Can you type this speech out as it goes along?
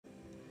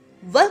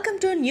Welcome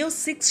to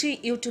News6G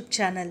YouTube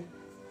channel.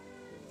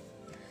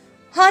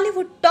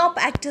 Hollywood top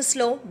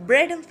యాక్టర్స్లో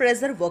బ్రేడన్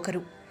Fraser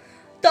ఒకరు.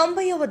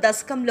 90వ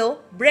దశకంలో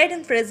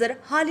బ్రేడన్ Fraser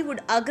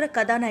Hollywood అగ్ర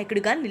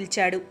కథానాయకుడిగా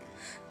నిలిచాడు.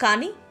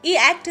 కానీ ఈ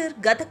యాక్టర్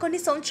గత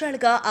కొన్ని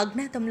సంవత్సరాలుగా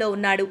అజ్ఞాతంలో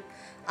ఉన్నాడు.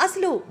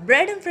 అసలు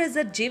బ్రేడన్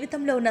ఫ్రేజర్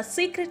జీవితంలో ఉన్న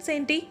సీక్రెట్స్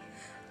ఏంటి?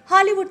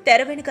 హాలీవుడ్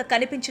తెర వెనుక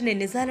కనిపించిన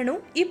నిజాలను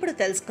ఇప్పుడు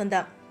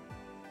తెలుసుకుందాం.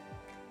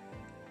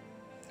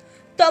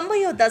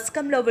 90వ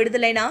దశకంలో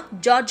విడుదలైన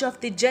జార్జ్ ఆఫ్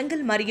ది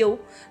జంగిల్ మరియు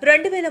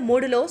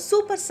 2003లో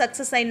సూపర్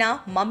సక్సెస్ అయిన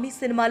మమ్మీ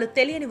సినిమాలు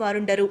తెలియని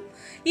వారుండరు.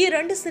 ఈ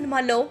రెండు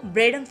సినిమాల్లో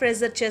బ్రేడన్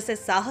ఫ్రేజర్ చేసే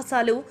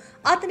సాహసాలు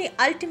అతని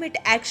అల్టిమేట్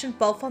యాక్షన్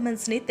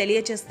పర్ఫార్మెన్స్ ని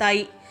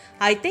తెలియజేస్తాయి.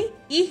 అయితే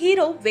ఈ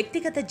హీరో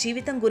వ్యక్తిగత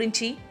జీవితం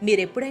గురించి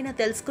మీరెప్పుడైనా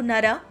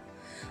తెలుసుకున్నారా?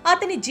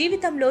 అతని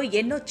జీవితంలో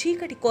ఎన్నో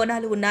చీకటి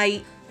కోణాలు ఉన్నాయి.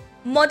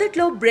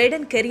 మొదట్లో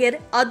బ్రేడన్ కెరియర్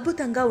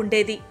అద్భుతంగా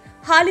ఉండేది.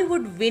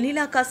 హాలీవుడ్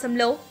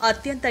వినీలాకాశంలో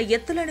అత్యంత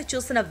ఎత్తులను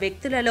చూసిన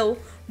వ్యక్తులలో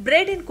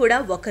బ్రేడన్ కూడా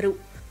ఒకరు.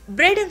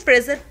 బ్రేడన్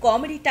ఫ్రేజర్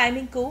కామెడీ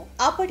టైమింగ్ కు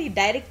అప్పటి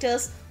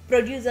డైరెక్టర్స్,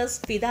 ప్రొడ్యూసర్స్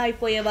ఫిదా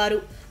అయిపోయేవారు.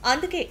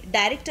 అందుకే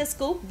డైరెక్టర్స్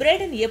కు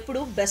బ్రేడన్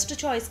ఎప్పుడూ బెస్ట్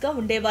చాయిస్ గా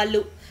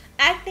ఉండేవాళ్ళు.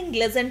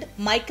 యాక్టింగ్ లెజెండ్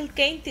మైకేల్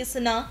కేన్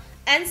తీసిన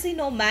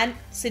ఎన్సినో మ్యాన్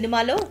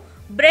సినిమాలో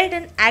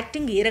బ్రేడన్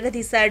యాక్టింగ్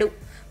ఇరగదీశాడు.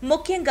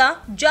 ముఖ్యంగా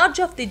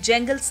జార్జ్ ఆఫ్ ది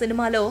జంగిల్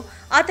సినిమాలో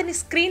అతని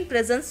స్క్రీన్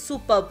ప్రెజెన్స్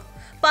సూపర్బ్.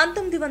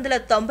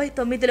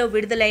 1999లో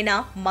విడుదలైన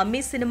మమ్మీ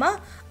సినిమా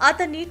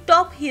అతన్ని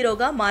టాప్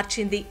హీరోగా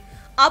మార్చింది.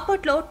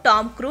 అప్పట్లో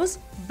Tom cruise,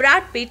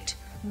 Brad Pitt,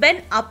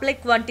 Ben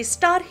అప్లెక్ వంటి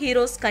స్టార్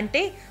హీరోస్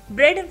కంటే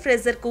బ్రేడన్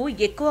ఫ్రేజర్ కు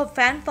ఎక్కువ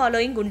ఫ్యాన్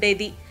ఫాలోయింగ్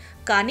ఉండేది.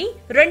 కానీ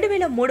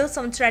 2003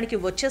 సంవత్సరానికి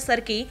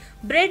వచ్చేసరికి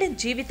బ్రేడన్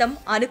జీవితం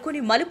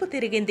అనుకుని మలుపు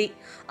తిరిగింది.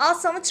 ఆ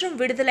సంవత్సరం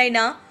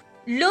విడుదలైన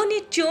లోనీ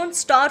ట్యూన్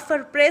స్టార్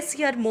ఫర్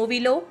ప్రేసియర్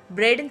మూవీలో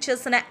బ్రేడన్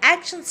చేసిన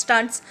యాక్షన్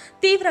స్టంట్స్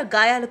తీవ్ర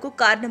గాయాలకు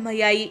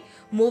కారణమయ్యాయి.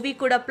 మూవీ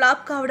కూడా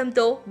ఫ్లాప్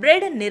కావడంతో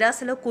బ్రేడన్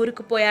నిరాశలో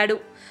కూరుకుపోయాడు.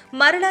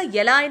 మరలా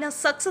ఎలా అయినా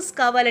సక్సెస్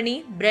కావాలని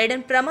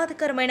బ్రేడన్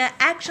ప్రమాదకరమైన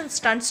యాక్షన్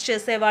స్టంట్స్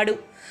చేసేవాడు.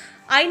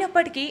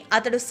 అయినప్పటికీ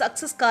అతడు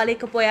సక్సెస్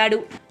కాలేకపోయాడు.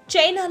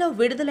 చైనాలో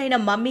విడుదలైన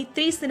మమ్మీ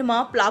 3 సినిమా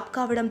ఫ్లాప్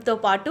కావడంతో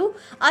పాటు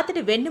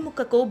అతడి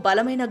వెన్నెముకకు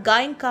బలమైన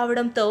గాయం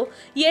కావడంతో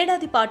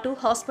ఏడాది పాటు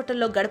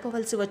హాస్పిటల్లో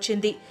గడపవలసి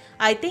వచ్చింది.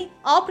 అయితే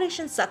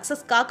ఆపరేషన్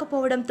సక్సెస్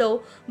కాకపోవడంతో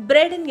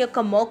బ్రేడన్ యొక్క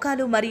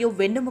మోకాలు మరియు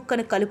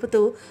వెన్నెముకను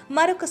కలుపుతూ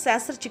మరొక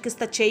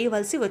శస్త్రచికిత్స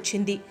చేయవలసి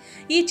వచ్చింది.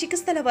 ఈ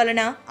చికిత్సల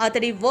వలన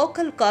అతడి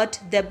వోకల్ కార్డ్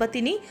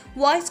దెబ్బతిని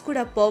వాయిస్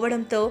కూడా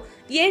పోవడంతో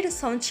 7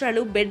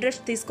 సంవత్సరాలు బెడ్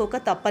రెస్ట్ తీసుకోక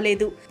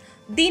తప్పలేదు.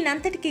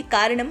 దీనంతటికీ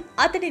కారణం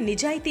అతని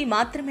నిజాయితీ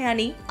మాత్రమే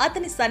అని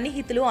అతని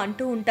సన్నిహితులు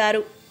అంటూ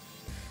ఉంటారు.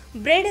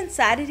 బ్రేడన్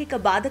శారీరక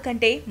బాధ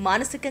కంటే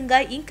మానసికంగా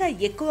ఇంకా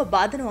ఎక్కువ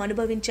బాధను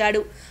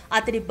అనుభవించాడు.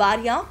 అతడి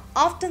భార్య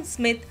ఆఫ్టన్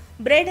స్మిత్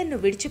బ్రేడన్ను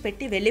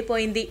విడిచిపెట్టి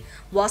వెళ్లిపోయింది.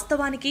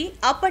 వాస్తవానికి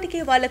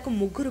అప్పటికే వాళ్లకు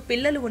 3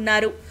 పిల్లలు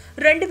ఉన్నారు.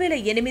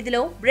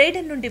 2008లో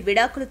బ్రేడన్ నుండి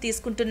విడాకులు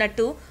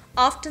తీసుకుంటున్నట్టు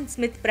ఆఫ్టన్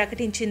స్మిత్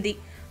ప్రకటించింది.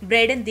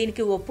 బ్రేడన్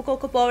దీనికి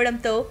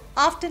ఒప్పుకోకపోవడంతో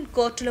ఆఫ్టన్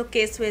కోర్టులో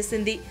కేసు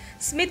వేసింది.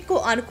 స్మిత్ కు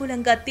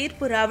అనుకూలంగా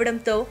తీర్పు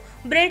రావడంతో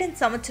బ్రేడన్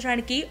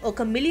సంవత్సరానికి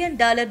 $1 మిలియన్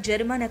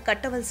జరిమానా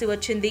కట్టవలసి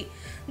వచ్చింది.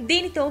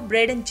 దీనితో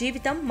బ్రేడన్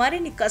జీవితం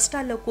మరిన్ని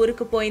కష్టాల్లో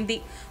కూరుకుపోయింది.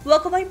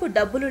 ఒకవైపు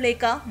డబ్బులు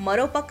లేక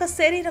మరోపక్క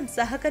శరీరం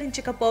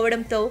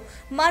సహకరించకపోవడంతో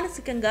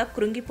మానసికంగా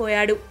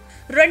కృంగిపోయాడు.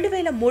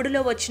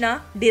 2003లో వచ్చిన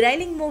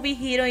డిరైలింగ్ మూవీ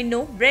హీరోయిన్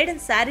ను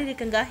బ్రేడన్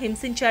శారీరకంగా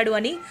హింసించాడు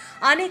అని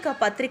అనేక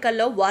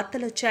పత్రికల్లో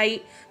వార్తలొచ్చాయి.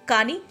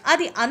 కానీ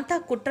అది అంతా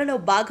కుట్రలో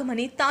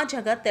భాగమని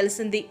తాజాగా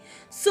తెలిసింది.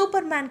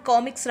 సూపర్ మ్యాన్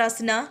కామిక్స్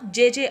రాసిన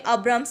జేజే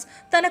అబ్రామ్స్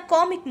తన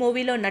కామిక్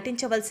మూవీలో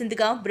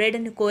నటించవలసిందిగా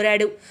బ్రేడన్ ను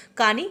కోరాడు.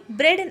 కానీ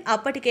బ్రేడన్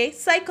అప్పటికే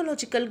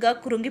సైకలాజికల్ గా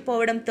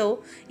కృంగిపోవడంతో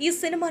ఈ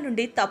సినిమా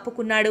నుండి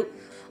తప్పుకున్నాడు.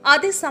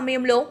 అదే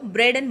సమయంలో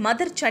బ్రేడన్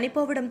మదర్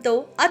చనిపోవడంతో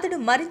అతడు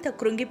మరింత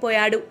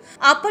కృంగిపోయాడు.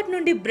 అప్పటి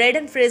నుండి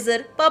బ్రేడన్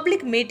ఫ్రేజర్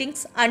పబ్లిక్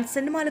మీటింగ్స్ అండ్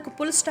సినిమాలకు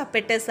ఫుల్ స్టాప్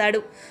పెట్టేశాడు.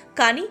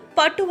 కానీ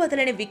పట్టు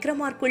వదలని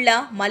విక్రమార్కుల్లా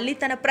మళ్లీ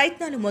తన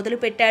ప్రయత్నాలు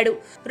మొదలుపెట్టాడు.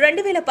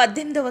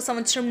 2018వ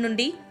సంవత్సరం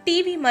నుండి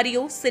టీవీ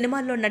మరియు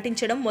సినిమాల్లో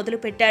నటించడం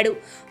మొదలుపెట్టాడు.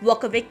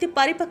 ఒక వ్యక్తి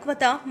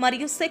పరిపక్వత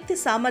మరియు శక్తి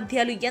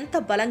సామర్థ్యాలు ఎంత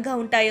బలంగా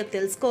ఉంటాయో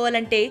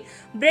తెలుసుకోవాలంటే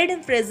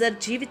బ్రేడన్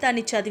ఫ్రేజర్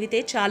జీవితాన్ని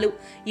చదివితే చాలు.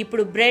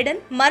 ఇప్పుడు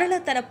బ్రేడన్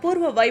మరలా తన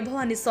పూర్వ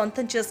వైభవాన్ని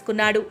సొంతం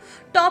చేసుకున్నాడు.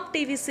 టాప్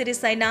టీవీ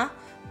సిరీస్ అయిన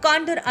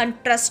కాండర్ అండ్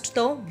ట్రస్ట్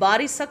తో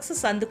భారీ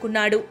సక్సెస్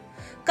అందుకున్నాడు.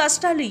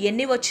 కష్టాలు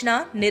ఎన్ని వచ్చినా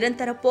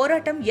నిరంతర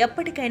పోరాటం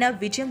ఎప్పటికైనా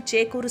విజయం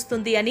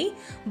చేకూరుస్తుంది అని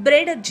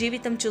బ్రేడన్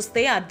జీవితం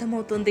చూస్తే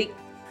అర్థమవుతుంది.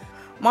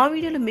 మా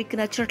వీడియోలు మీకు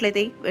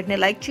నచ్చినట్లయితే వెంటనే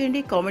లైక్ చేయండి,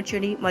 కామెంట్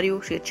చేయండి మరియు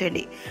షేర్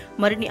చేయండి.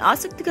 మరిన్ని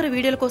ఆసక్తికర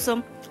వీడియోల కోసం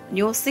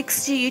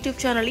News6G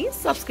యూట్యూబ్ ఛానల్ని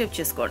సబ్స్క్రైబ్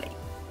చేసుకోండి.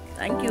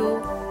 Thank you.